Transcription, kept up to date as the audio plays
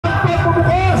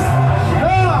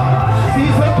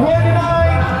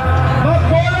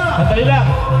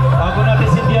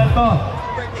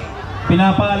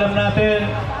pinapaalam natin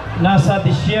na sa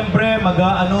Disyembre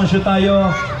mag-aanunsyo tayo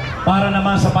para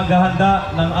naman sa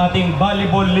paghahanda ng ating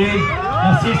volleyball league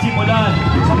na sisimulan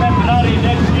sa February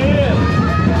next year.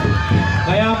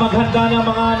 Kaya maghanda ng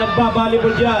mga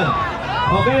nagba-volleyball dyan.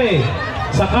 Okay,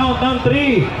 sa count ng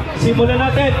 3, simulan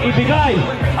natin ibigay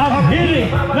ang hiling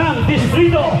ng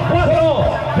distrito.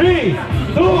 4, 3,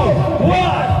 2,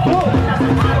 1, go!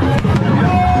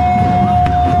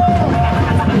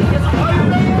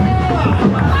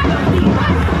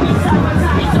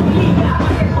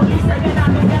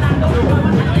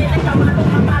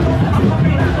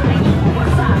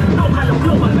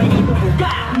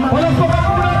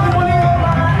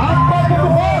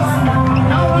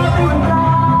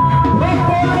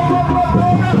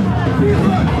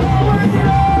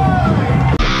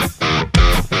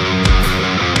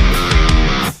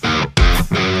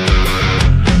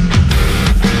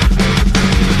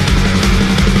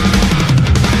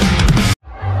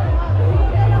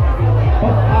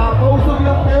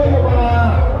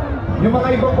 Yung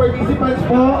mga ibang participants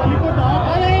po,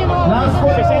 last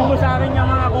call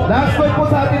po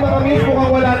sa ating mga miss,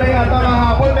 mukhang wala na yata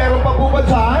kahapon. Meron pa po ba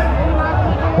dyan?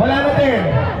 Wala na din.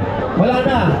 Wala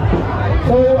na.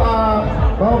 So,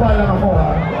 bababa lang ako ha.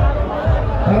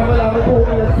 Para malaman po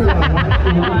kung ilan sila.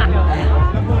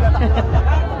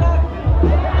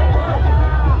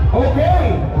 Okay.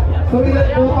 So, ilan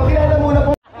po, pakilala muna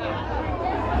po.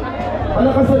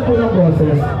 Palakasan po ng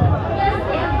boses.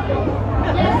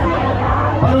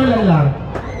 Pangalan lang.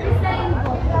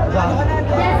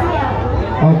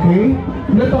 Okay.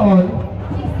 Ilan taon?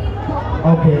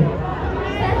 Okay.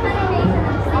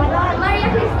 Maria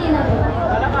Cristina.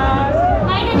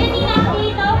 May nandiyan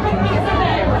dito from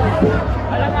Isabel.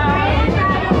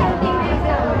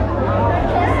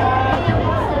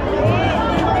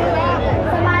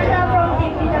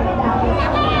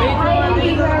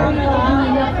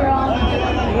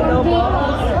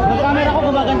 Samantha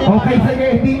from Okay, sige,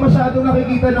 hindi masyadong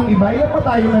nakikita ng iba. Ilan pa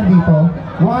tayo nandito?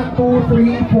 1, 2,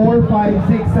 3, 4, 5,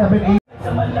 6, 7, 8.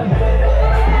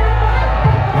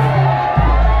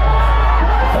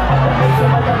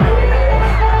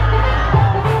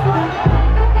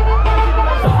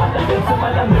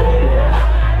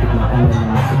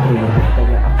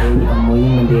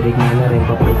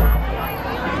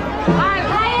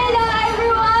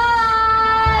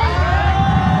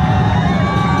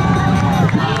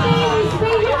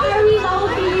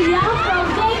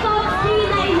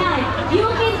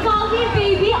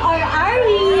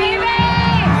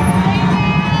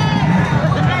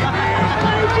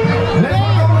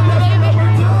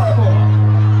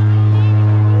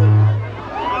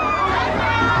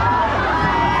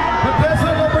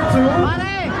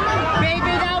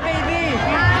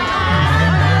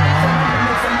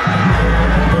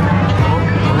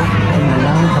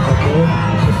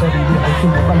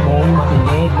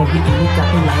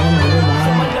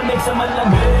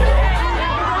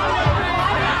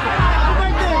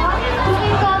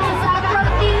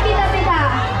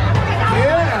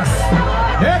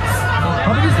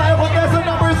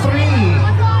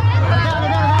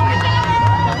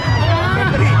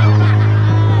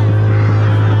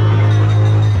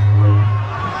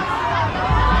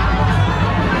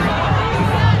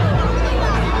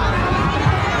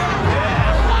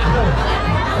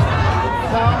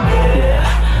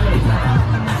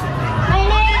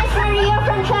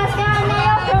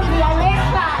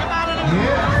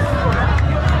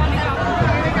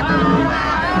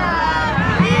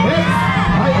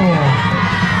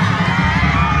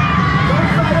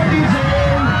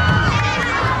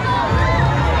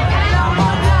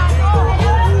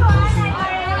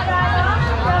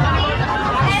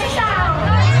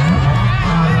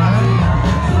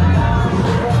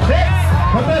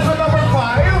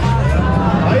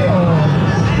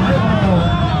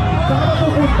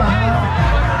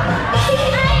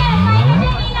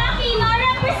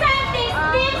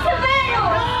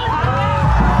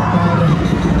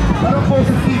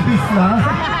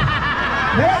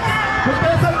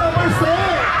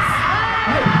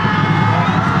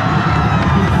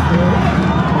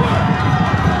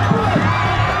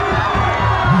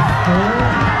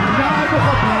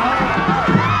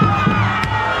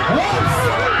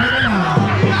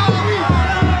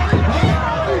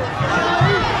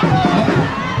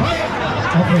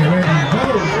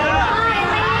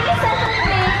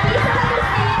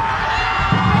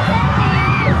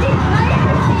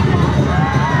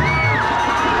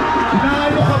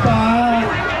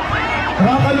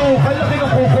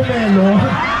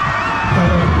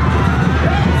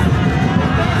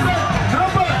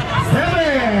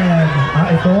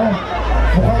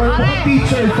 Mukhang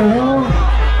teacher ito.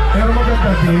 Pero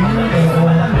maganda din. Hello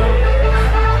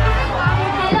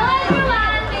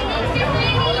everyone, my name is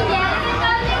Winnie. Yes, we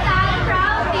call me Taga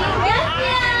from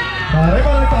Basta. Pare,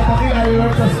 parang nagpapakilala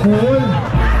lang sa school.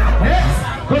 Next,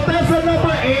 contestant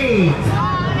number 8.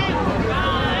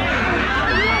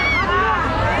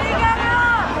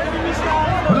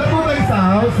 Wala po kayo sa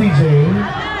house, CJ?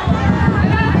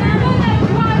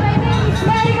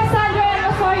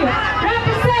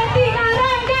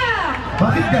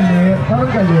 Bakit galit?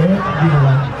 Parang galit? Hindi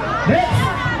naman. Next,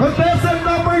 contestant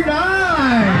number 9.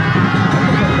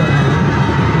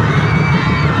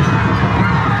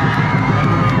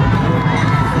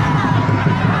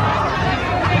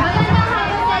 Magandang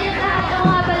hapon sa iyo lahat. Ako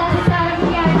nga pala si Sarah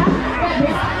Kiana.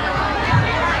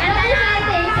 And I'm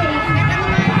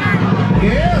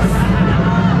Yes!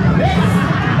 Next!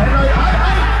 And ay!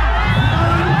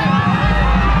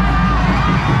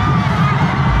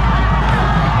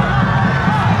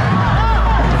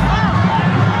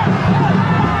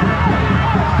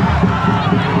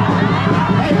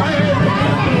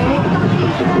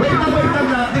 Wait lang.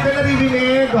 Di ka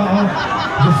naririnig. Oo.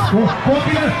 Diyos ko.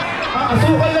 Konti lang.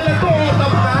 Asukal na lang to.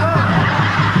 Tap na.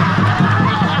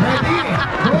 Ready?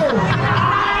 Go!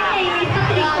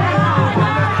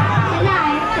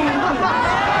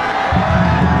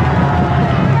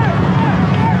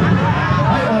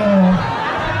 Ay, oo.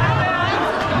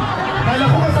 Kala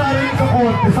ko kasali sa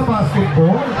konti sa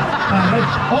basketball.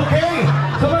 Okay.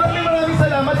 So maraming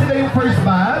salamat. Sila yung first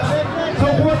batch. So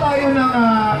kuha tayo ng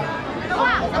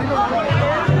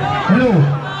hello.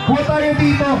 Kuha tayo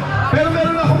dito. Pero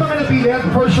meron ako mga napili at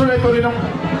for sure ito rin ang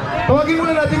tawagin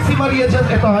muna natin si Maria dyan.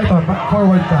 Ito,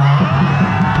 forward ka.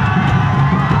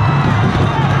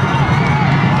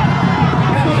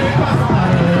 Ito rin, pasok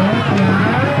tayo.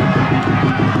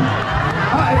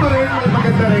 Ayan. Ito rin,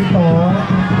 maganda rin to.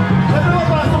 Saan na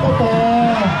mapasok ko to?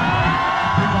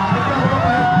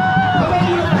 Habang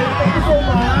muna tayo, thank you so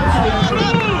much.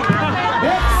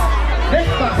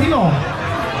 Next ba? Sino?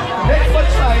 Next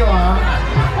batch tayo ha.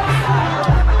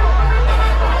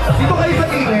 Dito kayo sa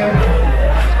tingin.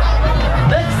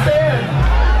 Next 10.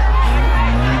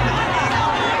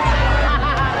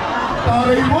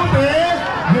 Taray mo, eh.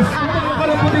 Yes, mo naman ka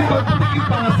lang po din pagputik yung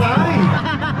pasay.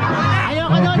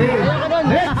 Ayoko doon! Ayoko doon!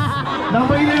 Next.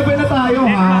 Number 11 na tayo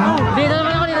ha. Dito naman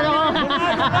ako! Dito naman ako!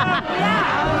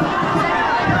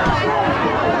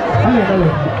 Alin.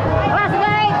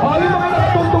 Classmate! Yung mga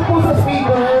nakatungtong po sa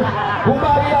speaker, kung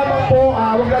bali lamang po,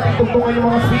 huwag natin tungtungan yung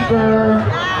mga speaker.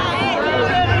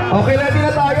 Okay, ready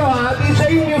na tayo ha.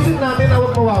 DJ yung music natin na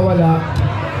huwag mawawala.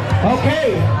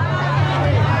 Okay.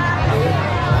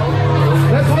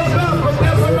 Let's welcome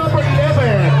contestant number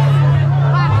 11.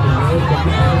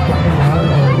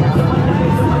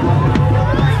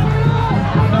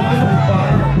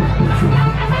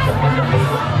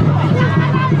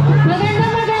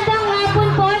 Magandang hapon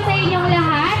po sa inyong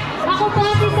lahat. Ako po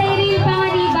si Cyril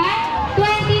Pangariban,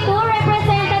 22,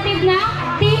 representative ng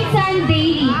Team Sun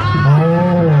Daily.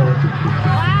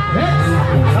 Next,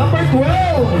 number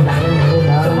 12.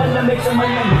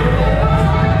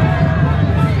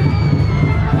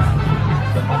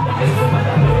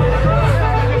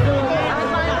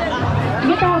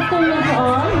 Good afternoon to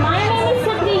all. My name is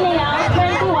Sabrina Yao,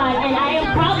 21, and I am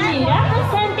proudly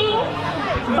representing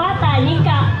Bata ni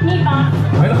Basta.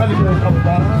 Ay, nakalimutan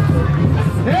ba?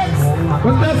 Next,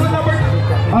 contestant number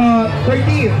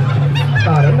 13.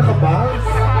 Tara, nakabounce.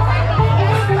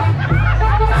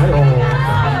 Ay, oo.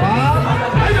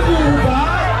 Ay,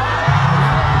 nag-uubad.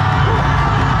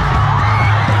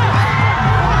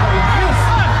 Yes!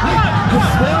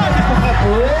 Gusto, hindi pa ka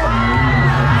po.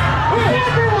 Hi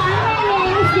everyone, my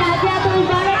name is Jaja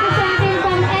Tulba, representing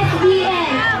from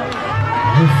SBN.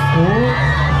 Gusto,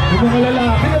 yung mga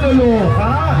lalaki na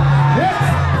loloka. Next,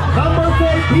 number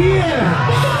 14.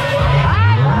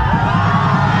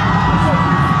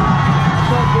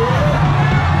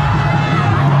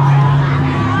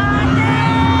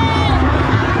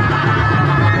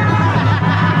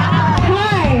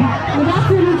 Good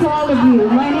afternoon to all of you.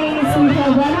 My name is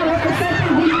Michelle Buena,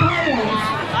 representing Victorians.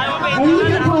 And you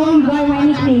can call me by my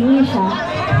nickname, Isha.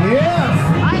 Yes!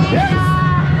 Yes!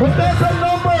 Contestant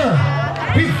number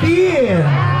 15.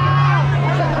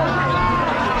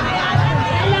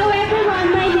 Hello everyone,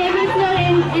 my name is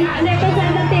Loren, and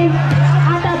representative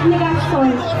Atat Negashon.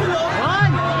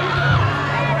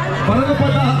 Parang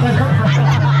napadaan ka na.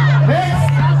 Next!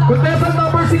 Contestant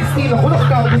number 16. Ako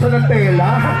nakakabusan ng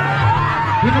tela.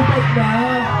 Hinupad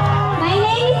na. My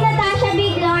name is Natasha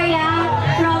B. Gloria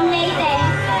from Leyte.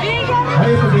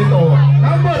 Ay, ito dito.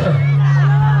 Number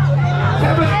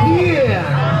 17.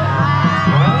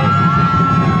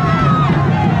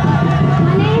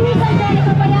 My name is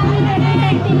Angelica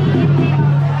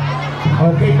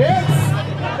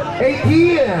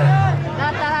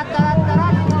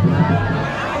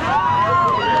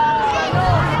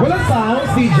Walang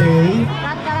sounds, DJ.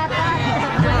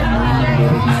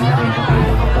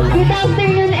 Good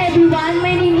afternoon, everyone.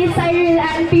 My name is Cyril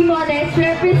Ann P. Modest,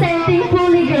 representing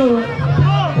Holy Grove.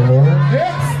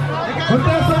 Next,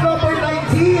 contestant number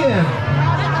 19.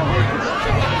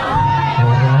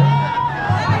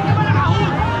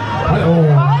 Ay, oh.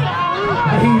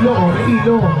 Nahilo, oh,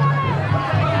 nahilo.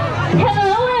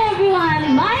 Hello,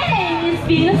 everyone. My name is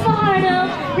Venus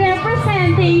Fajardo,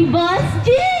 representing Basta.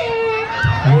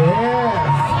 Yes.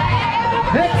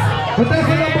 Next,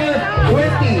 contestant number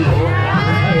 20.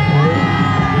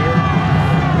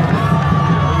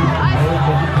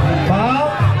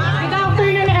 Bob. Good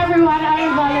afternoon, everyone. I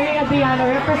am Valerie Adriano,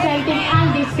 representing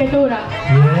Andy's Ketura.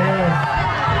 Yes.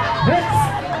 Next,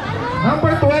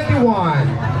 number 21.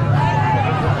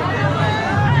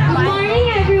 Good morning,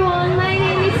 everyone. My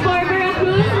name is Barbara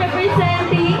Cruz,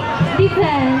 representing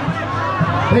Defense.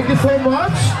 Thank you so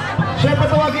much. Siyempre,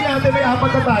 tawagin natin, may apat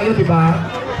na tayo, di ba?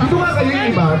 Dito nga kayo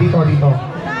yung iba. Dito.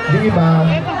 Yung iba,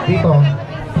 dito.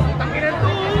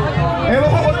 Ewan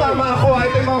ko kung tama ako, ha?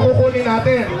 Ito yung mga kukunin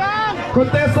natin.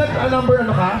 Contestant, number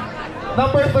ano ka?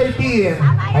 Number 13.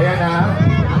 Ayan na.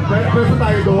 Pwede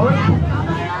tayo doon.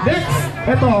 Next,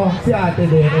 ito, si ate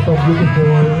din. Ito,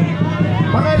 beautiful.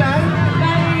 Pangalan?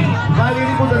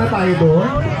 Valerie, punta na tayo doon.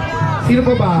 Sino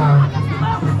pa ba?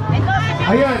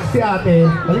 Ayan, si ate.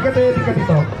 Halika tayo, halika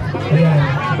dito. Ayan.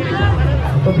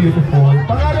 Ito, beautiful.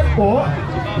 Pangalan po,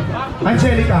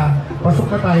 Angelica. Pasok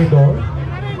na tayo doon.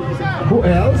 Who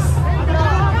else?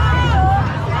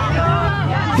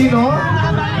 Sino?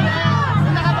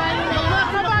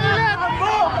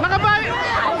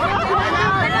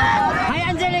 Hi,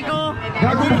 Angelico!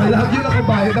 Gago na, lagi yung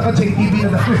nakabayad, naka-JTV na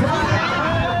dahil.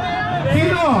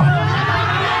 Sino?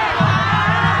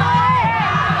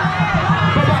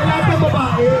 Babae lahat ng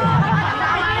babae.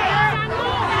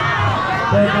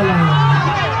 Teka lang.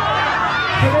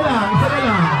 Isa na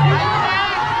lang.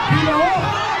 Sino?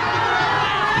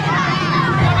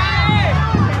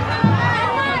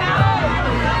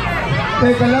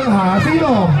 Teka lang ha,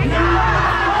 sino?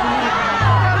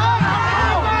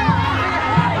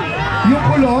 Yung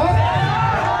kulot?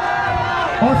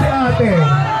 O si ate?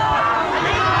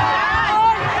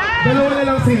 Dalawa na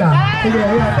lang sila. Sige,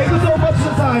 ayan. Thank you so much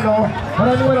sa ano.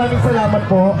 Maraming salamat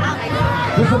po.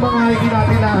 Doon sa mga hindi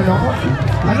natin na ano.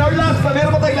 Ano yung last match?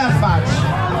 Meron ba tayo last match?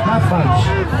 Last match.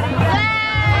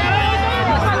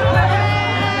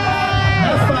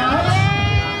 Last match?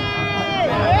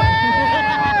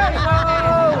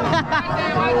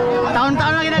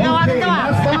 Taon-taon lang ginagawa dito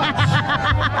ah. Last match.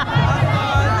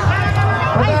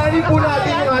 Patahalin po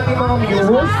natin yung ating mga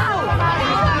muse.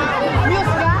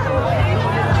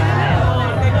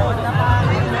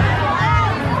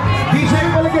 DJ,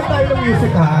 palagyan tayo ng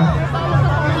music ha.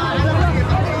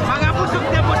 Mga busog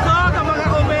na busog ang mga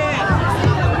ube.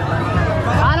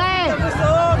 Pare!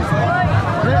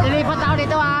 Lilipat ako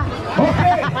dito ah.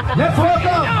 Okay, let's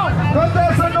welcome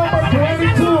contestant number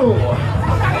 22.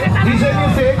 DJ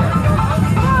music.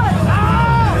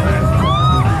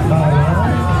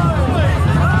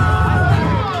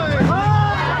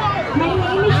 My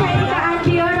name is Shanika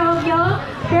Andrea Robio,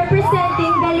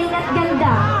 representing Galing at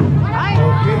Ganda.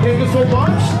 Okay, thank you so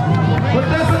much.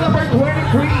 Contestant number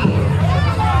 23.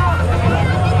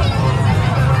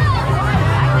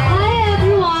 Hi,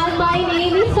 everyone. My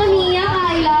name is Sonia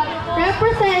Ayla,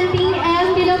 representing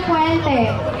M. De La Fuente.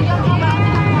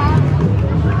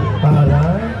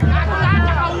 Pangalan.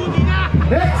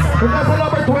 Next, contestant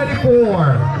number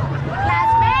 24.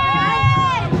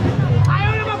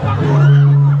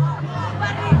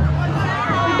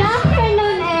 Good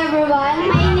afternoon, everyone.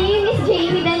 My name is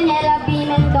Jamie Daniela B.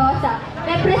 Mendoza,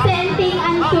 representing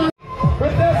Ansun.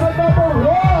 Contestant number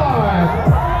 1.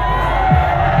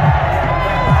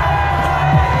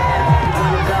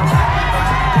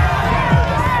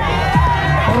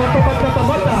 Mga tapat na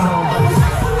tapat ah.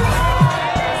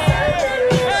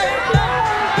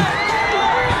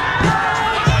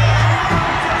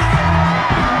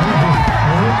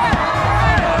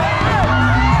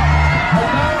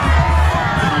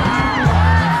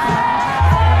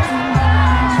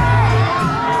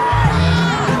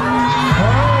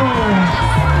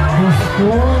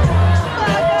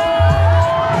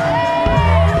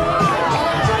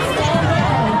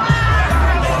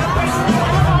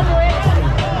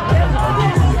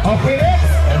 Okay, next.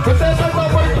 Contestant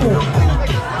number 2.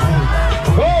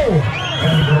 Go!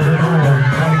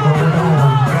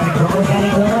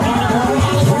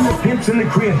 When the pimp's in the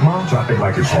crib, mom, drop it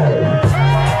like it's home.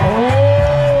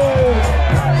 Oh!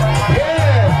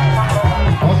 Yeah!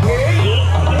 Okay.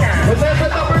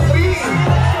 Contestant number 3.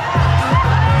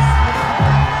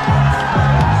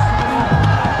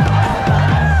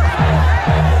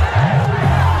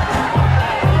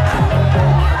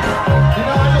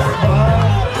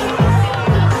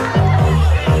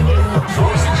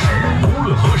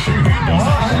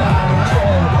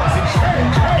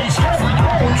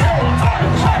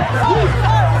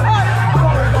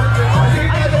 Sige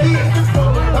ka, dali.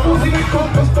 Tapusin mo yung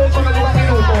contest to sa kanilang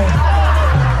minuto.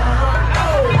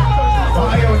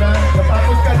 Ayaw na.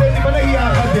 Napagod ka din. Di ba nahiya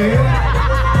ka din?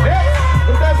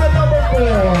 Contestant number 4.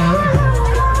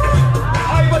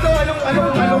 Ay, ba daw?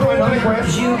 Anong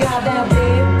request?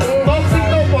 Toxic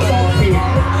daw po, toxic.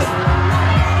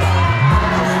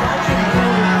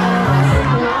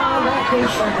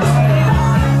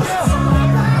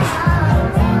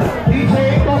 DJ,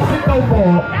 toxic daw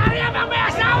po.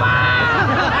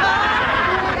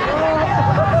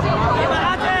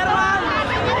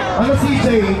 Ano CJ?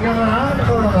 Nga nga?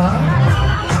 Ikaw na nga?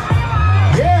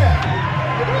 Yeah!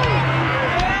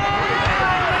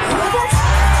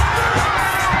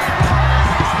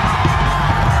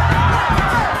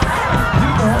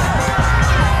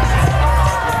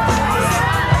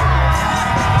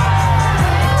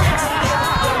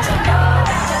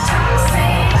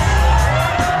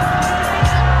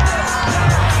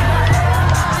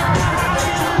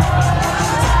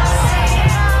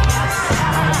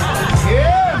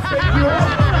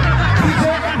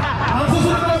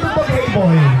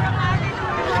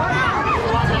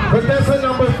 Contestant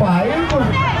number 5.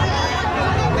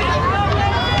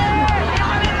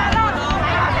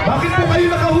 Bakit po kayo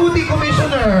naka-hoodie,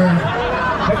 Commissioner?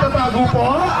 Nagtatago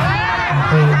po?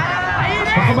 Okay.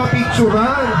 Baka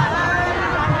mapicturan.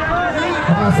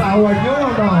 Baka asawa nyo,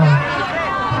 ano?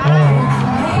 Oh.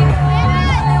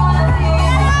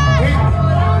 Wait.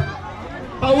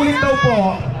 Paulit daw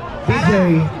po,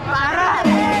 DJ.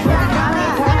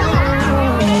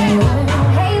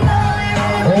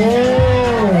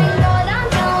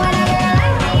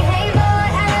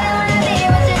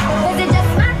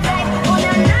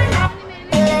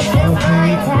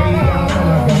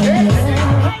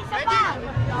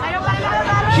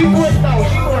 Teamwork daw,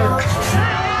 teamwork.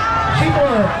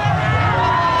 Teamwork.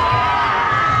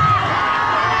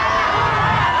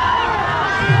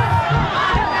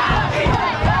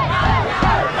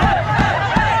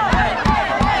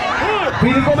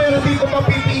 Piling ko meron dito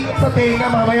mapipikot sa tenga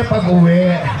mamaya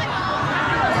pag-uwi.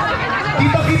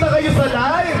 Kita-kita kayo sa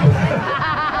live.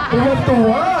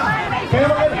 Tuwa-tuwa. Kaya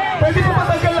pwede po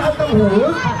matanggal lahat ng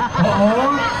hood?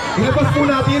 Oo. Ilabas po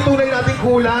natin yung tunay nating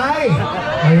kulay.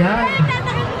 Ayan.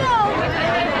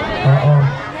 Oo.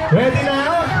 Ready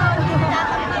na?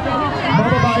 Mga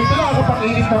babae ito lang ako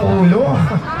pang-init ng ulo.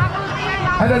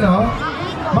 Ano no?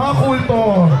 Mga cool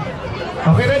to.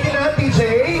 Okay, ready na, TJ?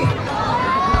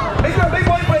 May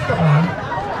boyfriend ka ba?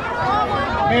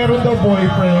 Meron daw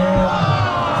boyfriend.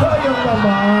 Sayang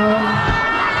naman.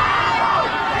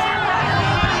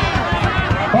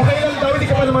 Okay lang daw, hindi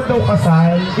ka pa naman daw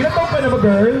kasal. Ilan taon ka na ba,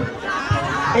 girl?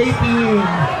 18.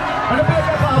 Ano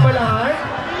pinagkakaabalahan?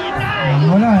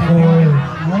 Wala, boy.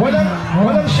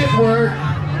 Walang shit work.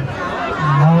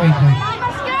 Wait.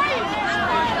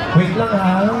 Wait lang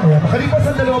ha. Makalipas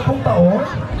ang 20 taon.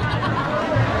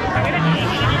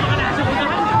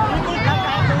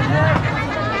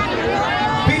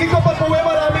 Piling ko pag uwi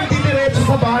maraming didiretso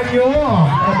sa banyo.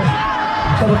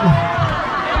 Sarap na.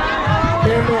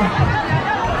 Pero...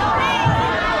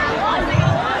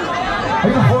 Ay,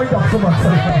 naku, hindi ako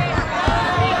sumasaya.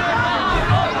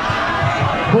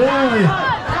 Boy!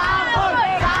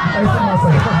 Ay,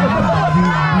 sumasaya.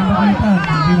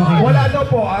 Wala daw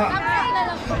po,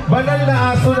 banal na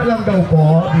aso na lang daw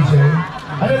po, DJ.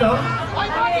 Ano no?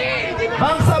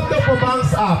 Bangs up daw po,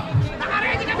 bangs up.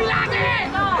 Naka-ready kami lagi!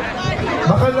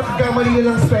 Baka nagkamali na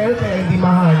lang spell kaya hindi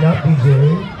mahanap, DJ.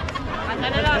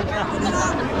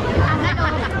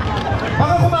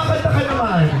 Baka kumakanta ka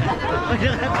naman.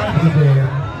 DJ.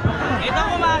 Ito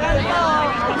kumakanta!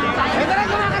 Ito na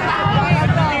kumakanta!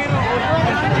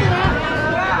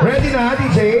 Ready na,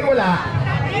 DJ? Wala.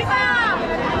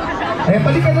 Eh,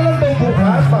 balikan na lang daw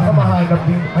bukas, baka mahanap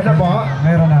din. Ano ba?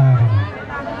 Meron na.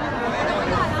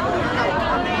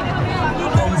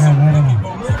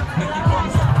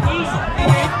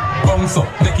 Bongso,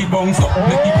 Nicky Bongso,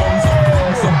 Nicky Bongso,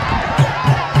 Bongso.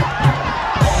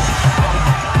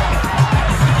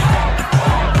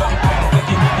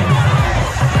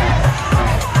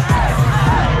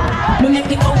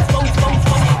 Nicky Bongso,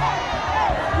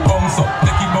 Bongso,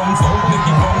 Nicky Bongso,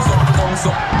 Nicky Bongso,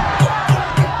 Bongso.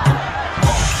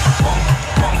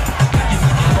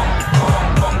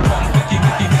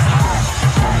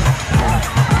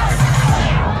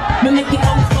 Nicky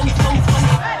Bongso,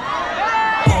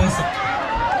 Bongso.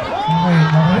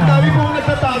 Ang dami pong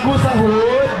nagtatago sa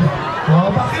hood. Oh,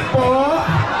 bakit po?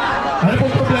 Ano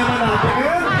pong problema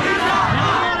natin?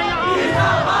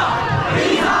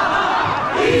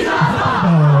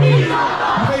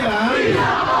 Okay lang?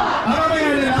 Mamaya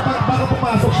nila, baka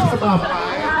pumasok siya sa top.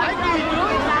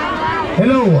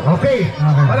 Hello, okay.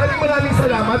 Maraming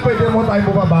salamat. Pwede mo tayo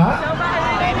bumaba.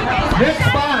 Next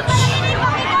batch.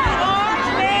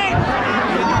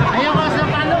 Ayaw ko sa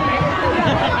palong eh.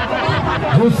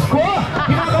 Diyos ko,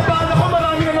 kinakabahan ako.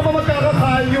 Marami na naman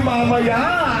magkakakalyo mamaya.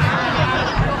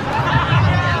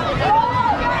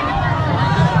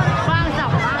 Pangsa.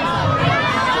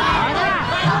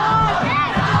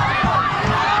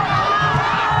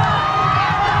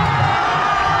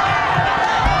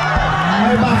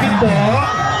 Ay, bakit po?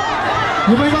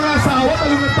 Yung may mga asawa,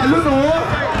 talong ng talon, no?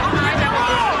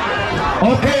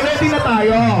 Okay, ready na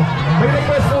tayo. May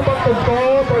request mo bang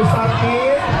tugtog or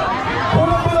something?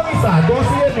 Kulang ko lang isa,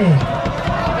 12 yan eh.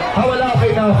 Ah, wala,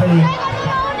 okay na, okay.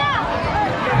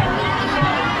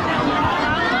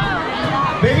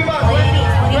 Baby ba,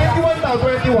 21 daw,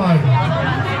 21.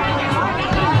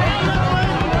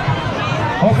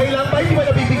 Okay lang ba? Hindi ba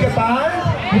nabibigatan?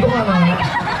 Dito nga nga.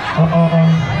 Oo.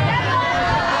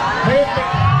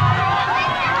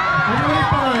 Ano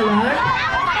yung pangalan?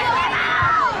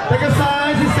 Taga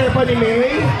saan si Stephanie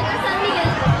May?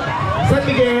 San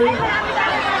Miguel.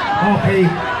 Okay.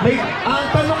 Ang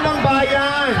tanong ng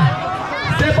bayan.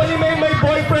 Stephanie May, may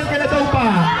boyfriend ka na daw pa?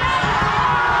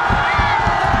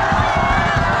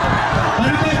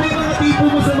 Ano tayo ba yung mga tipo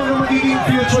mo sa mga magiging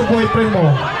future boyfriend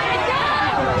mo?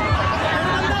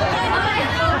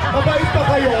 Mabait pa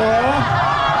kayo?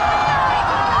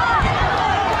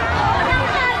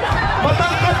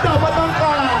 Matangkad ka,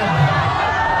 matangkad!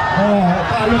 Oh,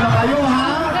 talo na kayo,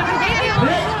 ha?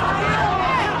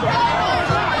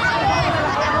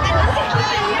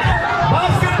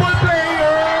 Basketball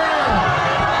player!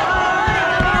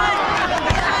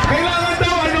 Kailangan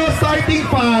daw, starting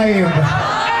 5.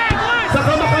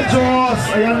 Saka maka-Diyos.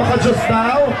 Ayan, maka-Diyos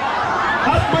daw.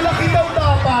 At malaki daw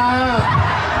dapat.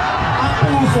 Ang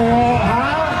puso, ha?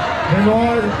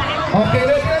 Ganon. Okay,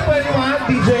 ready na 21,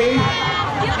 DJ?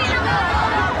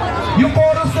 Yung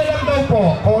chorus na lang daw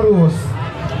po, chorus.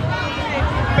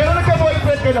 Pero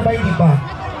nagka-boyfriend ka na ba? Hindi ba?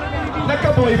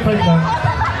 Nagka-boyfriend na?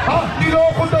 Ah,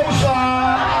 niloko daw siya!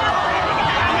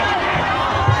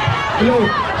 Hello,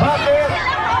 bakit?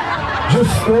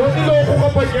 Diyos ko, niloko ka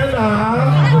pa niyan, ha?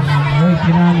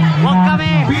 Huwag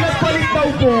kami. Pinagpalit daw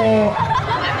po.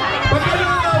 Pagka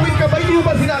nangangawin ka ba, hindi mo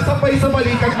ba sinasampay sa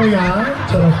balikat mo yan?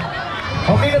 Charot.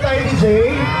 Okay na tayo, DJ?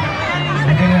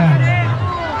 Okay na.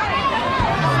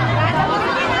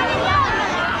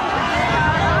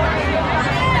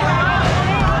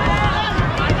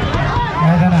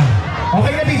 Kaya na.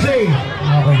 Okay na, DJ?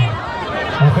 Okay.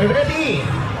 Okay, ready?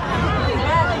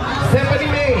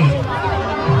 Stephanie May.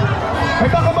 Ay,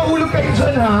 baka mahulog kayo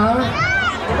dyan, ha?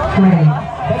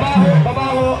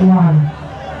 Babaho.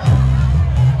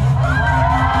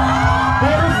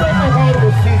 Chorus daw po,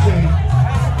 chorus, DJ.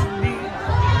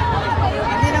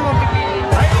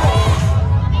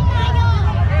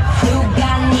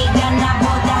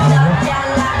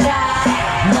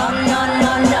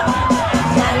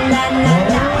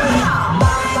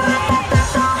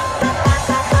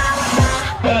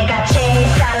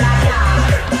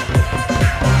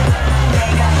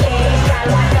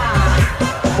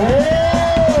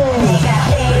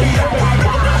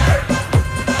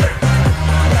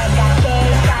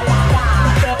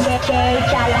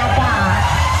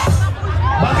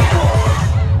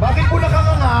 Bakit po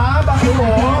nakanganga? Bakit po?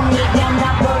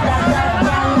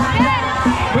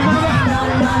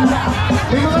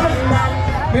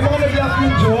 May mga nag-lock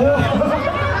yung Joe.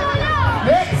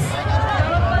 Next!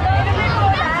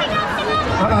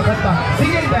 Kakanta.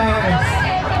 Sing and dance.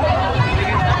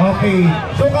 Okay.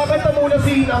 So kakanta muna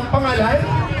ang pangalan?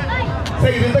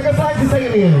 Cyril. Taga saan si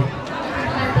Cyril?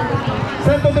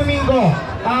 Santo Domingo.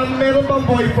 Meron bang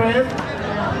boyfriend?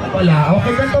 Wala.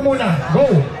 Okay, kanta muna. Go!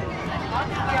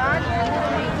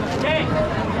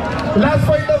 Last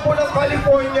part na po ng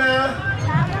California.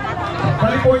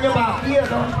 California Maki,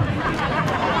 ano?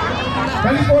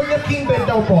 California King Bed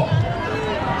daw po.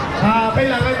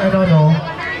 Kailangan,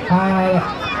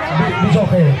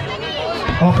 Bijoke.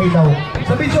 Okay daw.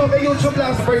 Sa Bijoke, YouTube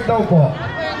last part daw po.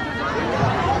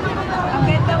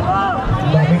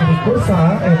 Daming request,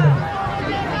 ha?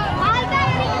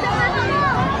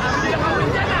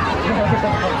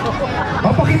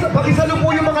 Pakisalo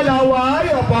po yung mga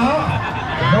laway, apa?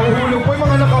 Nahuhulog po yung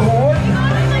mga nakahon.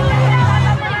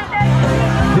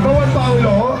 Di ba, Juan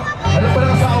Paulo? Alam pa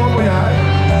ng asawa mo yan?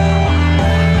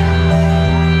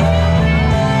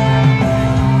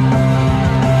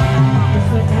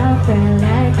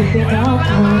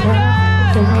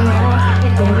 So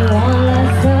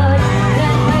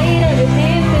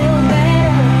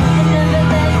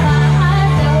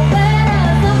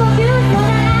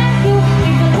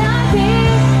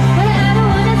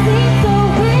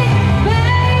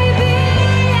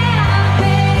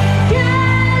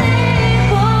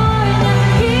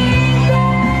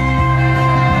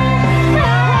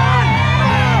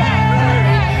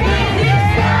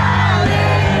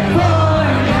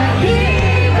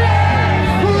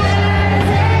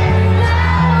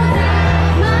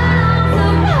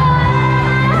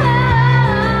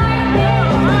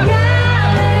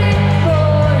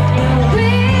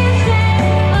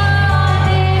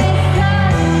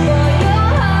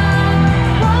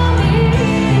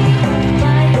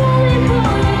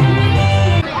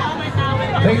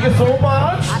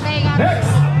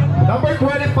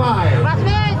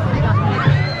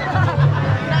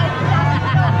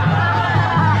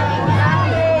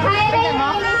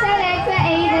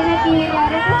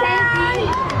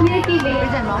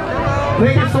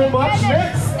Thank you so much.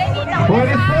 Next,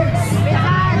 26.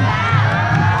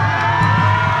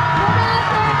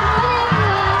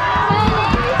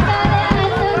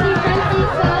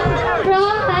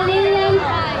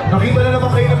 Nakita na naman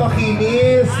kayo na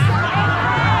makinis.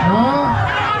 No?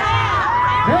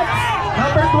 Next,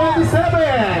 number 27.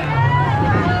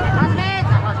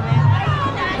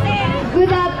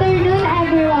 Good afternoon,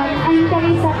 everyone. I'm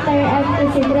Carissa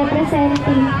Empesin,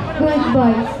 representing Good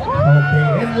Boys.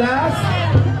 Okay, and last,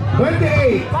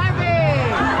 28. Hi,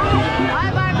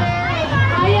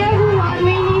 everyone.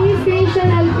 My name is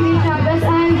Christian Alpin Chavez.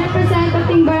 I'm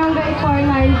representing Barangay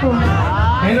 494.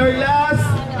 And our last,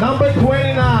 number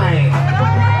 29.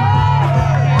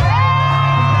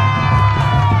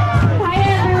 Hi,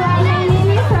 everyone. My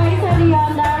name is Raisa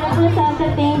Rionda,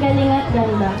 representing Galing at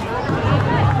Ganda.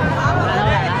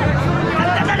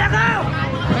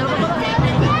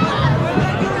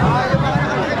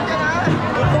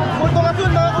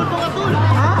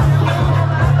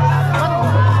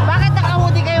 Bakit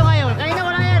naka-hoodie kayo ngayon? Kanina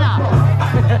wala yan ah.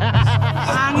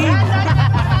 Hangin.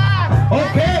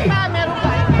 Okay.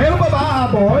 Meron pa ba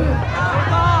habol?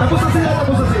 Tapos na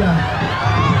sila.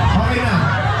 Okay na.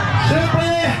 Siyempre,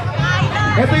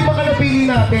 ito yung mga napili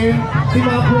natin. Si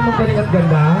mga pro ng Galing at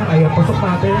Ganda. Ayan, pasok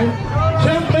natin.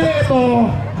 Siyempre, ito.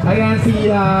 Ayan, si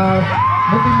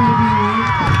Matimili.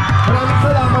 Maraming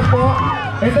salamat po.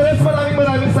 And the rest,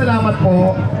 maraming salamat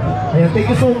po. Ayan, thank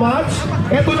you so much.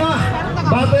 Ito na.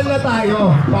 Battle na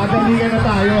tayo. Pagalingan na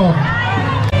tayo.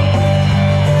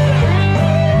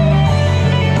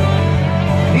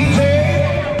 DJ,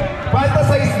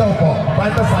 fantasize daw po.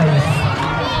 Fantasize.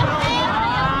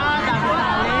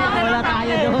 Wala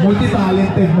tayo doon.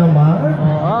 Multi-talented naman.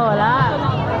 Oo, wala.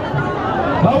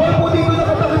 Bawal po dito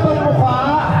nakatakip ang mukha.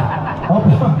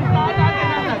 Opo.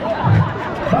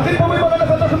 Bakit po may mga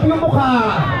nakatakip yung mukha?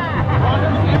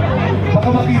 Baka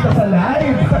makita sa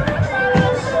live.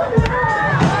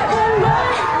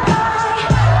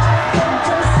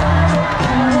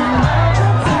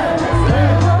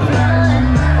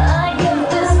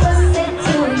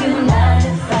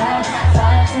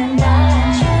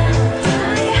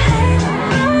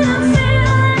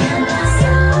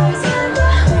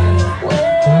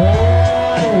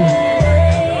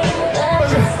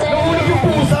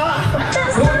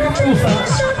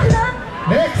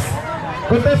 Next,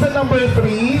 contestant number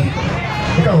 3.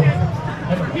 Ikaw.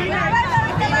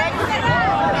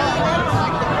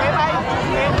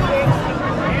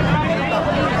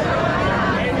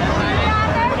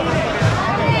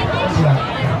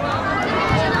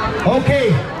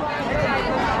 Okay.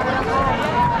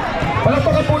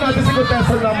 Palakpakan po natin si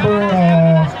contestant number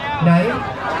 9.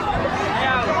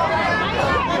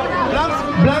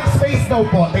 Blank space daw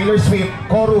po, Taylor Swift,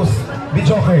 chorus,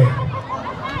 Bijoke.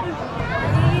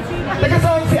 Taga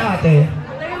saan si ate?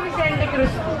 Taga Vicente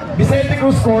Cruz. Vicente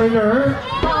Cruz Corner?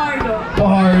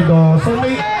 Pahardo. So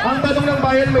ang tanong ng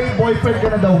bayan, may boyfriend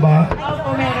ka na daw ba?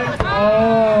 Opo, meron.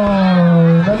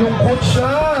 Oh, nalungkot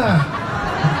siya.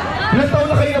 Ilan taon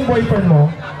na kayo ng boyfriend mo?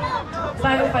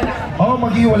 Bago pa lang. Oh,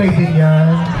 maghiwalay din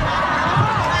yan.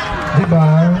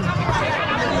 Diba?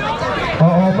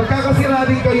 Oo, magkakasira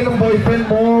din kayo ng boyfriend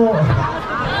mo.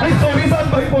 Ay, sorry, saan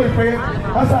ba yung boyfriend?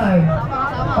 Asan?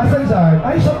 Asan dyan?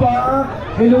 Ay, siya ba?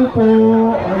 Hello po.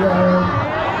 Ayan.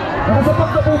 Nakasapak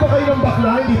na po ba kayo ng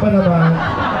bakla? Hindi pa naman.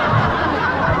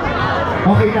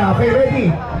 Okay na. Okay, ready?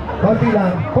 Konti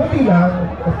lang. Konti lang.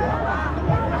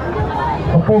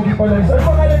 Ang pogi pa lang. Saan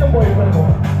pangalan ng boyfriend mo?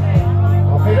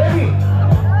 Okay, ready?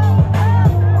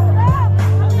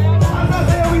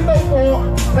 Sayawin daw po.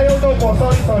 Sayaw daw po.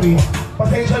 Sorry.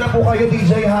 Pasensya na po kayo,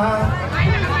 DJ, ha?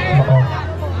 Oo.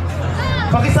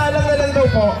 Pakisalang na lang daw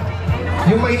po.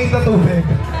 Yung mainit na tubig.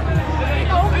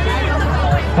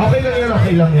 Okay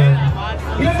lang yan.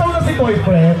 Ilan taon na si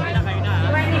boyfriend?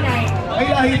 29. Ay,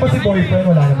 lahi pa si boyfriend?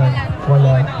 Wala naman.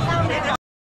 Wala.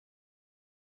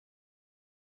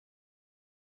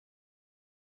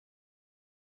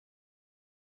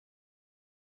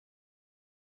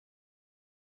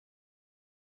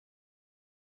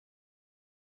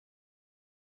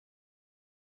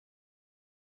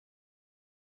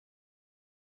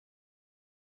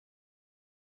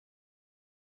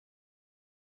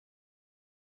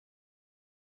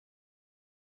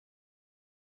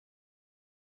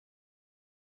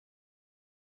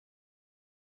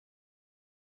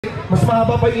 Mas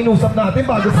mahaba pa yung inusap natin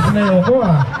bago sa sinayaw ko,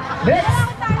 ha. Next,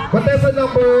 contestant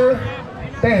number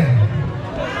 10.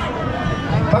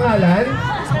 Pangalan?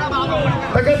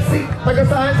 Taga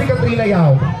saan si Katrina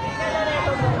Yao?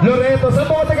 Loreto. Saan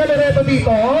po ka taga Loreto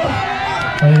dito?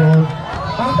 Ayun.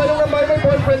 Ang tanong naman, may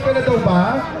boyfriend ka na daw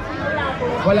ba?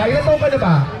 Wala. Ilan taon ka na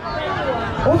ba?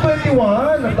 Oh,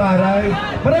 21. Ang taray.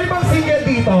 Marami bang single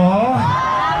dito?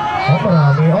 Oh,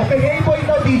 marami. Okay, hey boy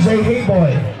daw, DJ. Hey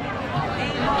boy.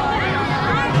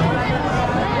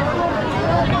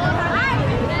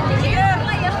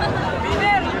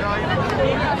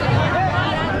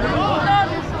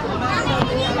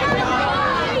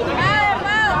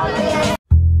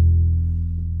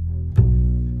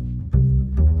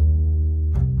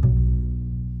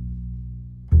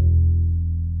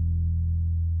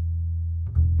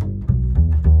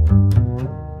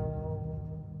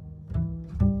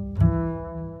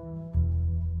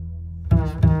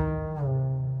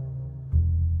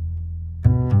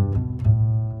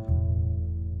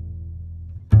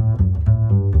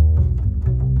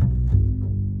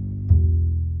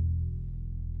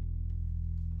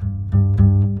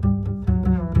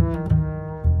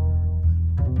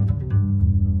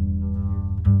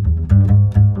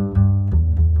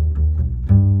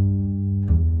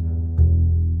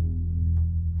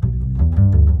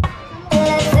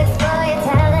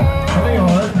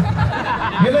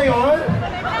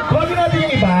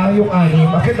 Yung anim,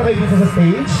 akit na kayo dito sa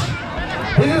stage.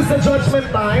 This is the judgment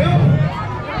time.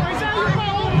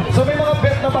 So may mga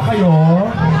bet na ba kayo?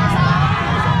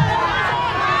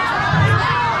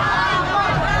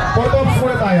 Photo-ops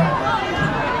muna tayo.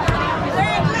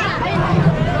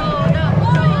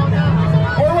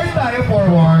 Forward tayo,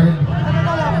 forward.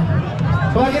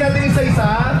 Tawagin natin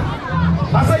isa-isa.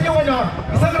 Asan yung ano?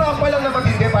 Isang rampa lang na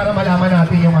matindi para malaman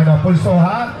natin yung ano, pulso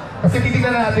ha? Kasi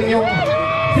titignan natin yung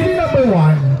sino number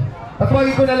 1?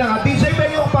 Tatawagin ko na lang ha. DJ Ben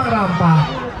yung pang rampa.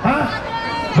 Ha?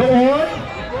 Doon.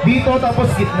 Dito tapos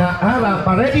gitna. Ha?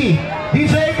 Rampa. Ready?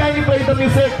 DJ, can you play the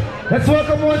music? Let's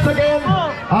welcome once again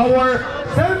our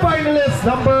semi-finalist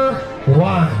number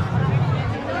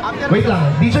 1. Wait lang.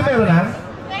 DJ meron na?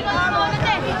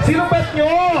 Sino bet nyo?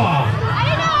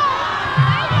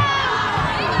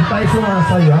 Hindi tayo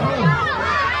sumasayaw.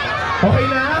 Okay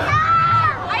na?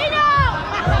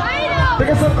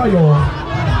 Teka, saan kayo?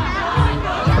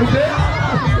 Okay?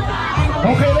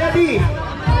 Okay, ready?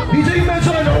 DJ yung medyo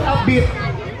ano, upbeat.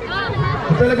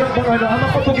 Talagang pang ano,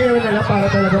 amang kapugero na lang para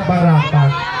talagang barata.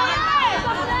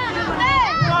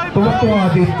 Tuwa-tuwa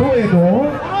dito eh, no?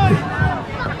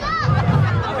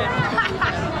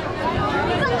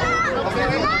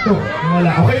 No,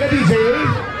 wala. Okay na, DJ?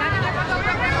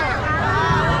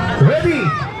 Ready?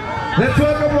 Let's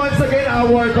welcome once again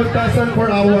our contestant for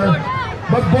our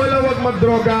Magbola Wag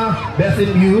Magdroga Best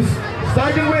in News.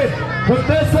 Starting with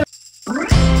contestant.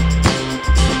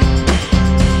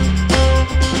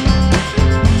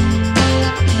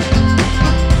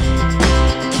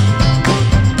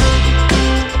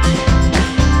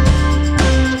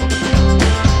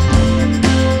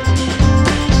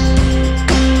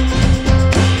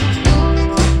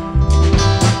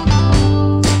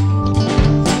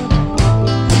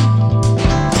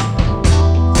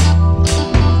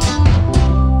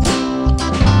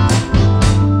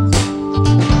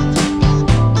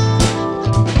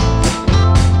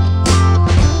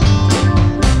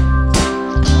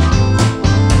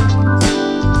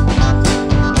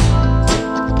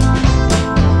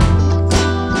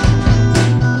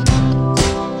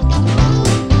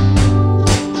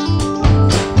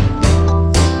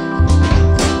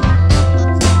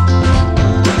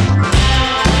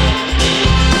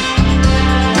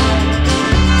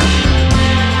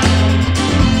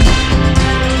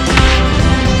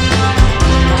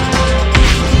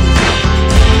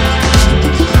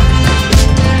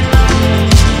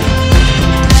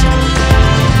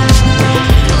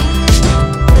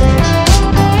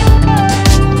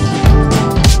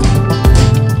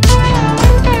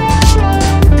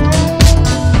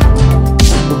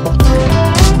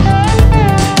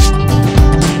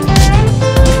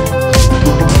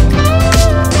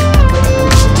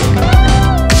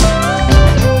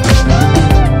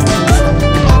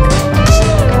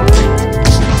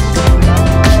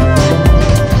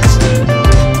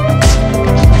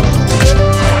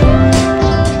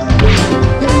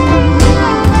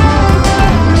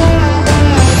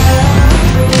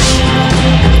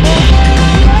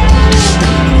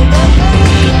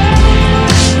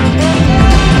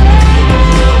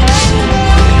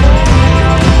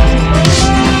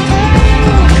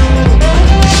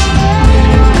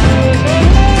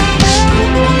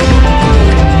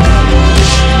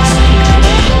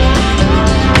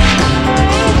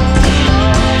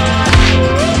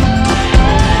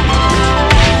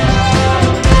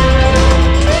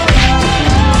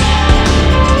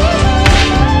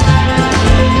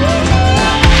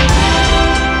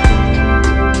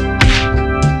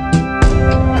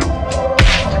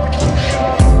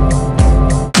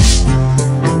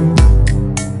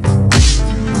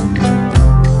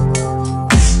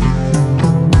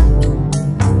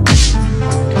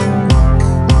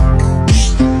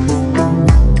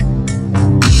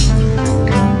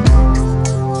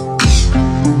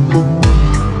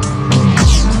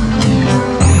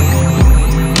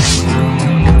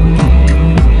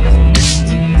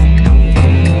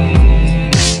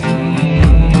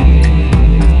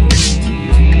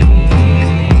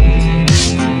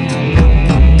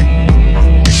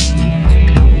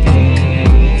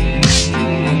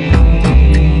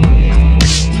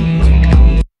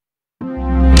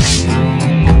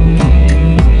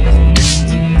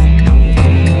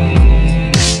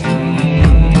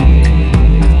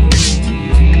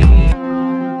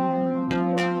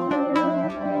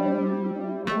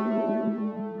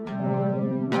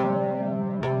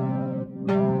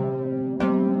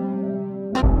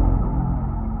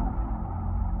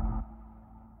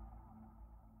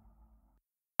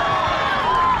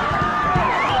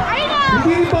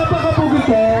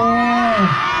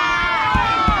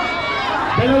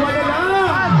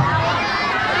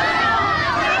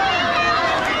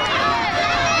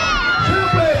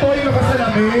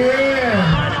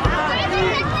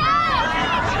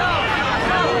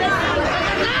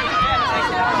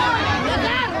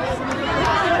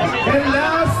 And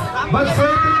last, but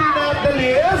certainly not the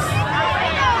least,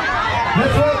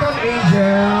 let's welcome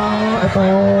Angel. Ito.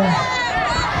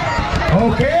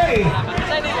 Okay.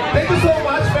 Thank you so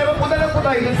much. Pero punta lang po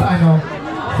tayo dun sa ano,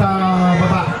 sa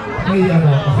baba. May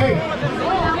ano. Okay.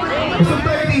 Gusto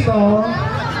tayo dito.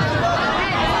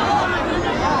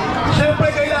 Siyempre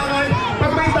kailangan,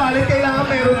 pag may talent, kailangan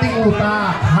meron ding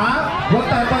utak. Ha? Huwag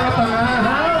tatanga-tanga,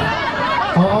 ha?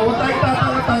 Oo, huwag tayo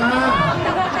tatanga-tanga.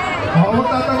 Oo, huwag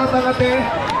tatanga-tanga, te.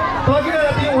 Tawagin na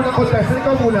natin yung unang contestant.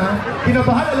 Ikaw muna.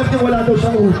 Kinabahan, alam niyo wala daw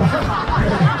siyang utak.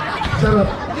 Sarap.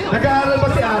 Nag-aaral ba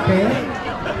si ate?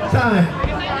 Saan?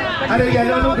 Ano yan?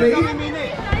 Anong grade?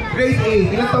 Grade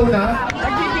 8. Ilang taon na?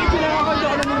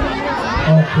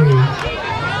 Okay.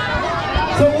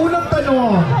 So, unang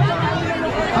tanong.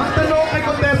 Ang tanong kay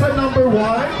contestant number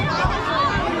 1.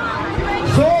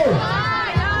 So,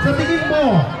 sa tingin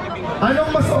mo, anong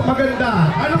mas maganda?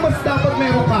 Anong mas dapat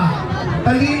meron ka?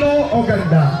 Talino o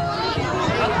ganda?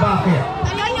 Bakit?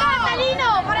 Talino!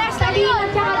 Parehas talino!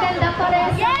 Tsaka ganda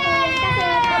parehas. Yay! Kasi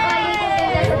kakaiin ko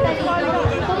ganda sa talino.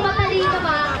 Kung matalino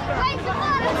ka,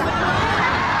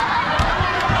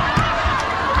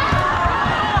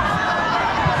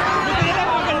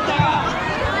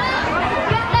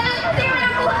 ganda lang kasi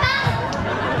walang utang!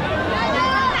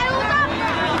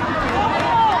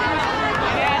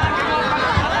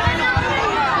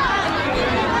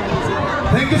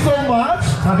 Thank you so much.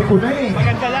 Sabi ko na eh.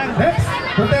 Maganda lang. Next,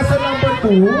 contestant number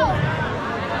 2.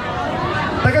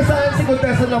 Taga saan si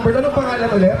contestant number 2? Anong pangalan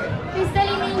ulit?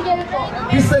 Crystalline Angel po.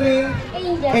 Crystalline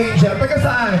Angel. Angel. Taga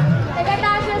saan? Taga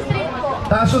Tasha Street po.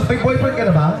 Tapos may boyfriend ka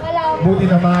na ba? Wala. Buti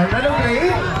naman. Anong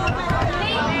grade?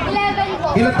 11 po.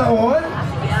 Ilang taon?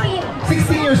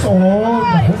 16. 16 years old.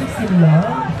 Ako, 16 lang.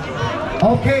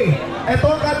 Okay. Ito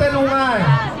ang katanungan.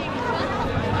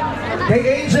 Kay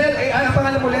Angel, ang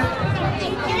pangalan mo ulit?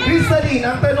 Crystalline.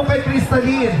 Ang tanong kay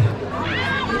Crystalline.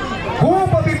 Kung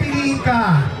papipiliin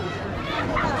ka,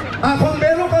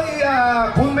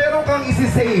 kung meron kang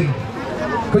isi-save,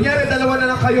 kunyari dalawa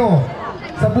na lang kayo,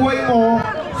 sa buhay mo,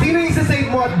 sino isi-save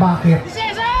mo at bakit?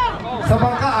 Sa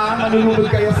bangka manunulog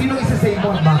kayo, sino isi-save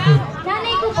mo at bakit?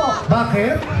 Nanay ko po.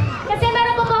 Bakit? Kasi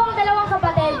meron po akong dalawang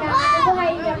kapatid na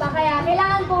bubuhayin niya pa. Kaya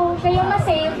kailangan po kayo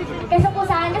ma-save kaysa po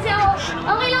saan. Kasi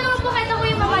okay lang naman po kahit ako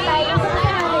yung mamatay. Kasi po sa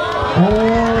nanay ko. Oh!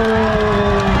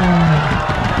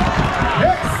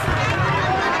 Next!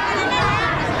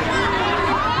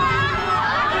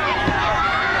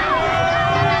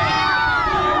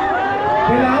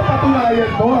 Kailangan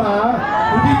patunayan mo, ha?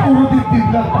 Hindi puro dibdib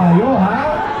lang tayo, ha?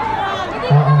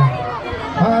 Oo.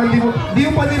 Hindi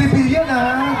mo pa niripil yan, ha?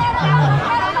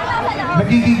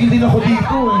 Nagigigil din ako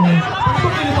dito, eh. Ito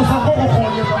kinutusan ko,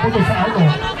 kukonyan ako doon sa ano.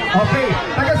 Okay,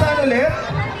 taga saan ulit?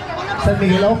 San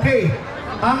Miguel, okay.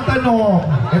 Ang tanong,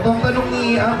 ito ang tanong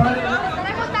ni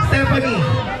Stephanie.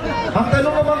 Ang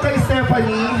tanong naman kay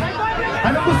Stephanie,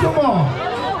 anong gusto mo?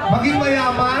 Maging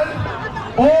mayaman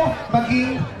o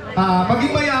maging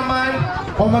mayaman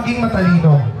o maging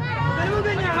matalino?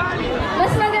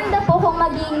 Mas maganda po kung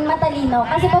maging matalino.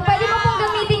 Kasi po pwede mo pong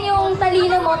gamitin yung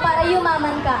talino mo para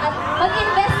yumaman ka. At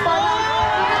mag-invest po.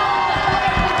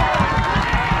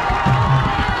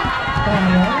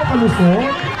 Tama, nakalusot.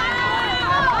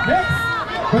 Next,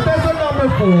 contestant number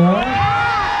 4.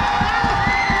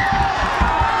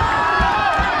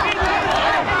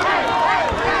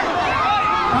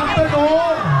 Ang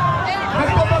tanong,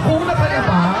 nagpapakuna ka na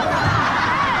ba?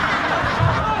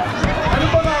 Ano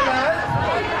pangalan?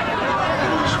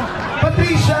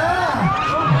 Patricia!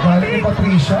 Galing ni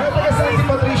Patricia. Taga saan si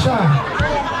Patricia?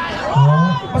 Oh,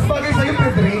 mas bagay sa'yo,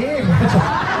 Pedrin.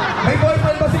 May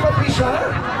boyfriend ba si Patricia?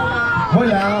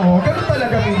 Wala, oh. Ganun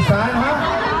talaga minsan, ha?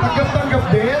 Tanggap-tanggap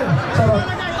din. Sarap.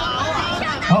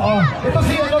 Oo. Ito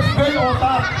si girl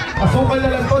Otap. Asukal na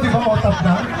lang to, di ba Otap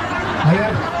na?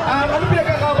 Ayan. Ano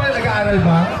pinagkakabal? Nag-aaral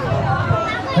ba?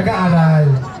 Nag-aaral.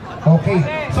 Okay.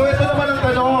 So ito naman ang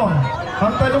tanong.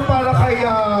 Ang tanong para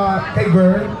kay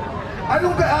girl.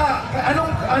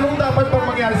 Anong dapat pang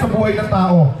mangyari sa buhay ng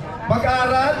tao?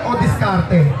 Mag-aral o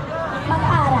diskarte?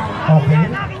 Mag-aral. Okay.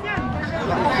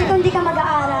 Kasi kung di ka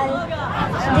mag-aaral,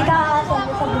 hindi ka aasal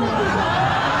sa buhay.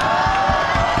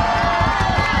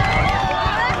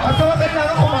 At saka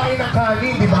kailangan kumain ng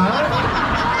kanin, di ba?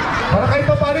 Para kahit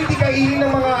pa paano hindi kainin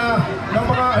ng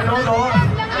mga ano, no?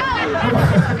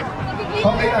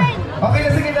 Okay na. Okay na,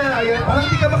 sige na. Ayan. Parang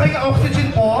hindi ka makahinga oxygen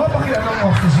po. Pakilan ng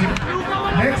oxygen.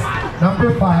 Next, number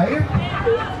 5.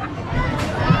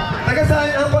 Taga saan?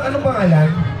 Anong pangalan?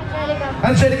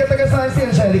 Angelica, taga saan si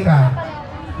Angelica?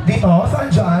 Dito? Saan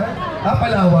dyan?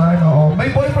 Palawan, oo.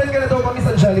 May boyfriend ka na daw, Miss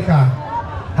Angelica?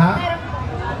 Ha?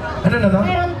 Ano na?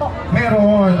 Meron po.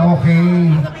 Meron,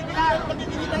 okay.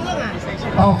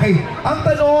 Okay. Ang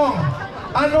tanong,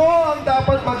 ano ang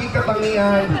dapat maging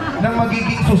katangian ng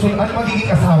magiging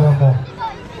asawa mo?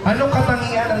 Anong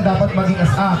katangian ang dapat maging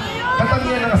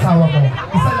katangian ng asawa mo?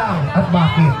 Isa lang, at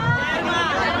bakit?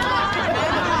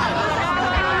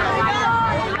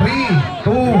 3,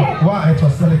 2, 1, ito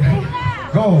talaga.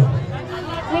 Go!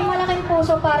 May malaking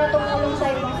puso para tumulong sa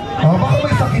iba. Oh, baka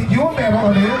may sakit yun. Meron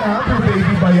ano yun, ha? For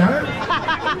baby ba yan?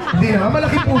 Hindi na,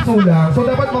 malaking puso lang. So,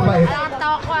 dapat mabait.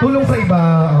 Tulong sa iba.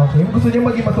 Okay, gusto niya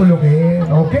maging matulungin.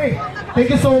 Okay. Thank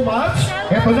you so much.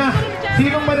 Eto na.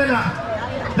 Sinong manana?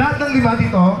 Lahat ng 5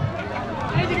 dito?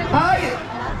 Ay!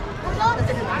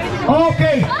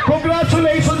 Okay.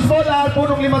 Congratulations po lahat po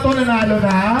nung 5 to nanalo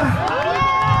na.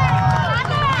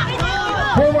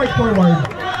 Forward.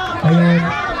 Ayan.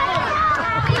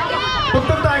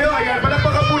 Tugtog tayo. Ayan.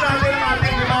 Palagpakan po natin ang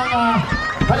ating mga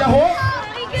kalahok.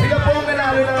 Sila po ang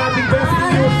nanalo ng ating best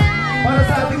news para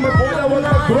sa ating magbola, wag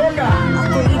magdroga.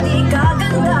 Ako'y di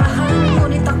kagandahan,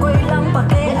 ngunit ako'y lang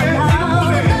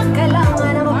pakialam.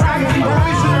 Kailangan na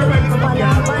magpagandaan,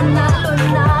 palaban na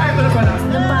tunay.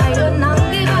 Nabayon ng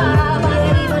iba,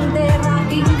 pag-iriban din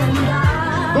aking ganda.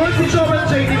 Konsi Showman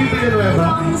siya, hindi bibigyan nueva.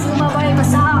 Kung sumabay ka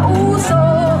sa uso,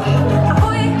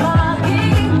 ako'y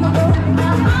magiging motor na.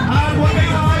 Huwag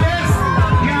kayong maalis.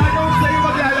 I-announce na yung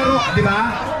maglalaro, di ba?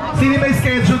 Sino may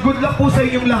schedule? Good luck po sa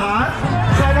inyong lahat.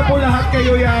 Sana po lahat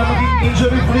kayo maging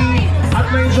injury-free at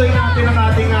ma-enjoy natin ang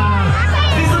ating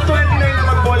season 29 na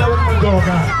magbola at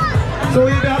magdoga. So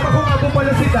yung dapat ko nga po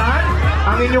pala si Dan,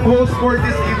 ang inyong host for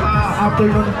this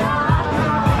afternoon.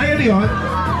 Ayun yun.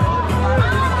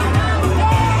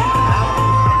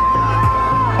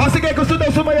 O sige, gusto daw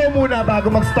sumayaw muna bago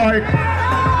mag-start.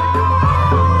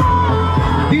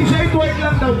 DJ twerk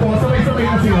lang daw po, sabay-sabay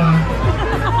na sila.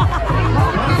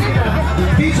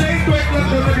 DJ twerk lang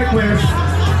daw nag-request.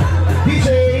 DJ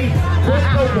twerk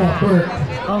daw po, twerk.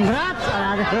 Congrats!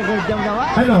 Good job naman.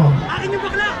 Ano?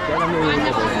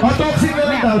 O toxic na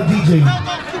lang daw, DJ.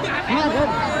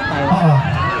 Oo.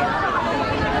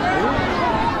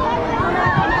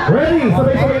 Ready?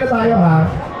 Sabay-sabay na tayo ha.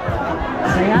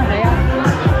 Saya.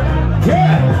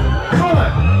 Yeah! Come on!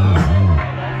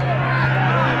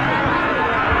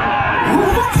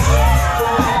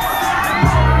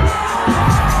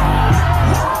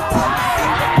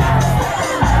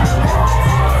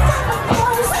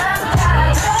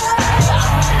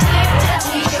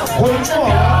 Hold mo,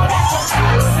 ha?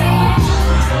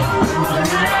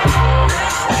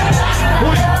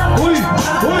 Uy!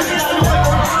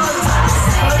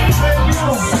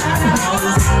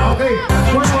 Okay,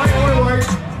 forward.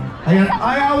 Ayan,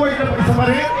 award na isa pa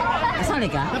rin. Kasali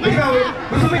ka? Ikaw,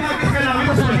 gusto mo i-hagis ka namin,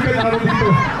 tapos hindi ka naroon dito.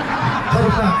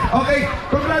 Sarap na. Okay,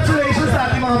 congratulations sa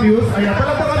ating mga views. Ayan,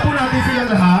 palagpakan po natin sila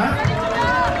lahat.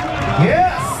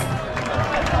 Yes!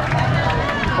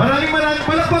 Maraming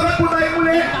palagpakan po tayo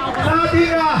muli sa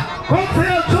ating Konsi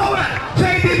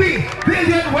JTV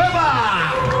Villanueva!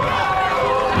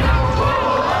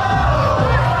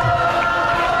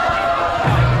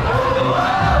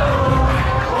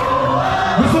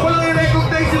 Gusto ko lang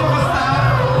i-recognize yung mga staff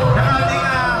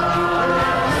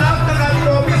ng ating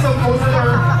office of Consular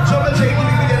Showman JTV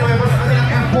Villanueva sa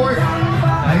kanilang effort.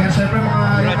 Ayan, syempre mga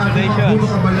ating mga puno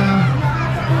kabala.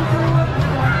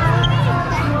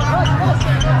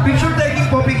 Picture taking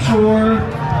po, picture.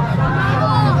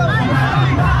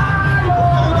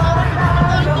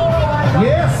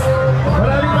 Yes!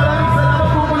 Maraming salamat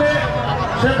po muli.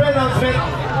 Syempre, announcement.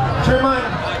 Chairman,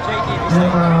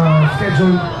 yung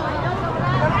schedule.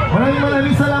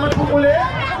 Maraming salamat po muli.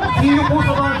 See you po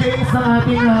sa mga games ng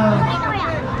ating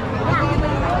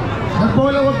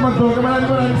magbola wag magdoga.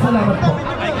 Maraming salamat po.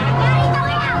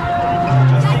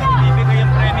 Bibigay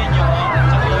yung premyo nyo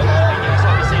sa yung sa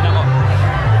opisina ko.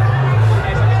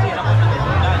 Sa opisina ko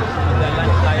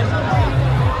lunch tayo sa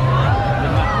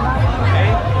okay?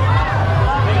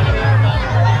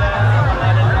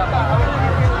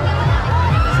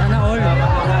 Sana all.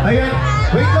 Ayan,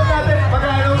 wait lang natin.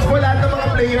 Mag-announce po lahat ng mga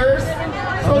players.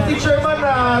 So si Chairman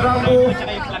Rambo,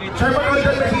 Chairman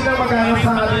Aldan Medina mag-announce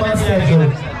sa ating mga schedule.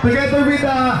 Together with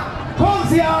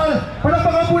Konsial,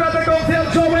 panapakan po natin Konsial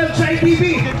Joel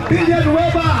JTV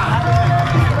Villanueva.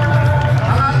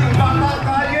 Ang ating batang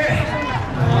kalye.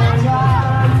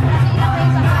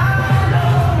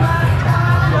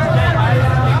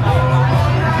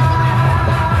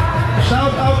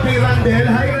 Shout out kay Randel.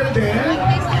 Hi Randel.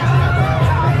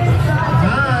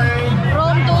 Hi.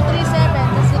 From 237,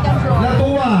 the second floor.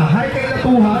 Latuwa. Hi kay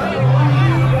Latuha.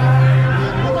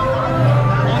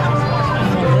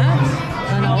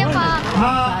 Thank you pa.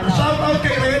 Shout out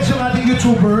kay Reg, yung ating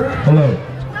YouTuber. Hello.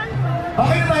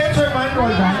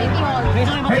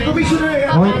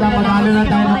 Panalo na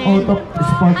tayo ng out of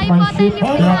sportsmanship.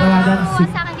 Tinatawagan si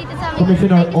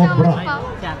Commissioner Obra.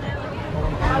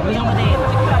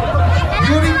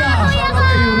 Eureka! Salamat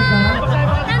kay Eureka.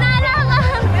 Nanalo ako!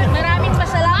 Maraming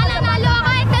pasalamat. Nanalo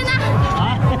ako! Ito na!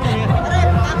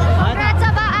 Congrats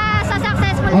sa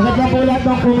successful. Agad na po lahat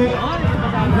ng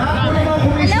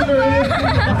commissioner.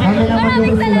 Kami naman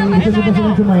yung sila. Gusto nyo ba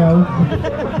silang sumayaw?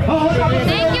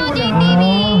 Thank you, JTV!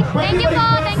 Thank you po!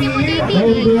 Thank you po, JTV!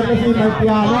 Ay, hindi kasi may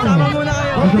piano.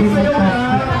 Kasi may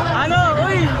Ano?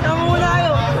 Uy, tama muna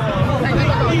kayo.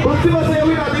 Konsi,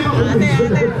 masayawin natin yung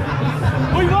commissioner.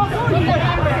 Uy, mo!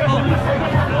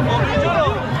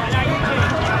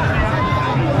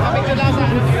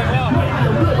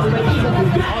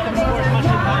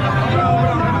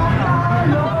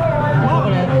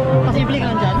 Pasimple ka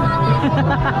lang dyan.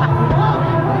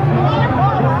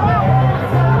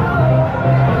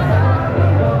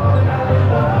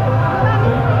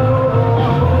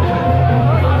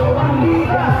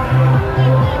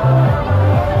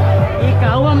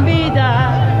 Ikaw ang bida.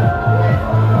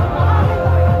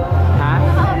 Ha?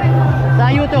 Sa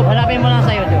YouTube, hanapin mo lang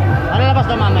sa YouTube. Malalabas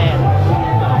na mamaya.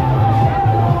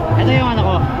 Ito yung ano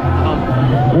ko.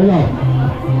 Hello.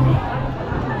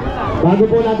 Bago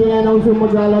po natin i-announce yung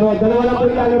maglalaro, dalawa lang po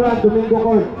yung lalaroan, Domingo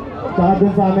Court. Saka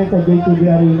dun sa amin sa JTV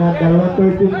Arena. Dalawang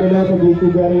 13 below sa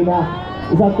JTV Arena.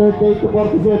 Isang 38 to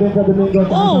 47 sa Domingo.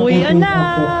 Oh, yan na!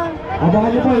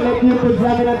 Abangan niyo po, like yung page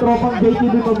namin ng tropang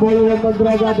JTV Pag-bolo ng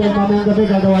Pag-droga. Dahil mamayang gabi,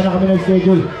 gagawa na kami ng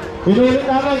schedule. Inulit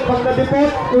namin, pag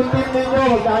na-deport, yung team ninyo,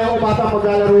 huwag tayo umata,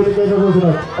 maglalaro ulit kayo sa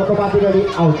susunod. Automatically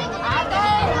out.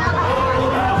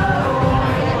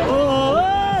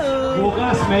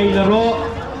 Bukas may laro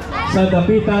sa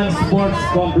Dapitan Sports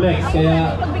Complex.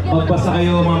 Kaya magbasa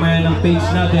kayo mamaya ng page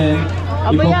natin.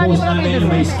 Ipopost namin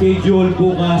yung may schedule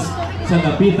bukas sa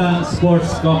Dapitan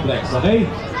Sports Complex. Okay?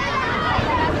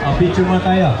 Picture muna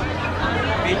tayo.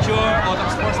 Picture, out of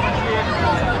sportsmanship.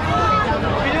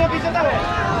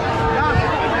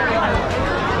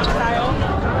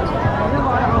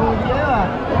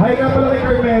 Hi nga pala kay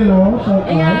Carmelo. Shout out.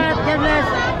 Ingat! God bless!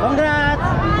 Congrats!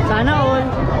 Sana all!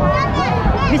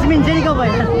 Miss Minjen, ikaw ba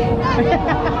yan?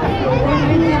 Miss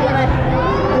Minjen pala.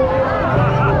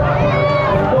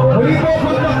 Muli po,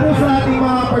 good luck po sa ating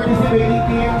mga participating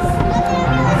teams.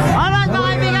 Alright mga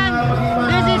kaibigan!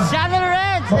 This is Channel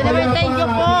Reds! Anyway, thank you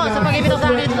po sa pag-ibitaw sa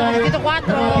akin sa Dito 4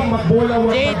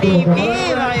 JTV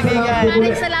mga kaibigan!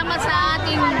 Maraming salamat sa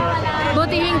ating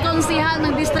butihing konsihal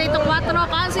ng Distrito 4,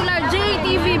 Councilor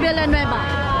JTV Villanueva.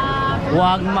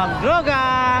 Huwag magdroga!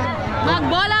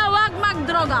 Magbola, wag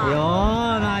magdroga!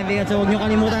 Yun mga kaibigan, so huwag nyo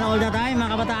kalimutan all the time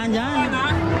mga kabataan dyan.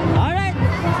 Alright!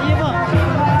 See you po!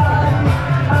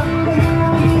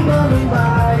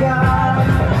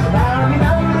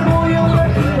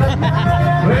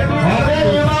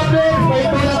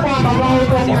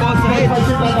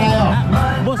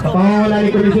 Boss ko! Pangawala ni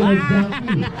Commissioner.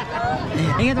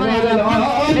 Ingat mo na!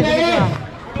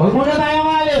 Huwag muna tayo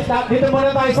maalis. Dito muna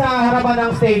tayo sa harapan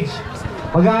ng stage.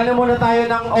 Mag-aano muna tayo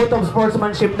ng out of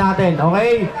sportsmanship natin,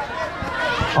 okay?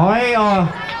 Okay, oh.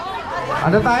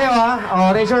 Ano tayo, ha? Oh,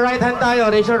 raise your right hand tayo.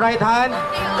 Raise your right hand.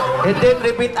 And then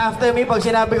repeat after me. Pag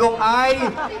sinabi kong I,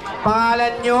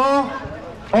 pangalan nyo,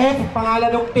 of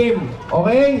pangalan ng team.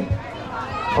 Okay?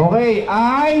 Okay,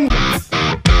 I...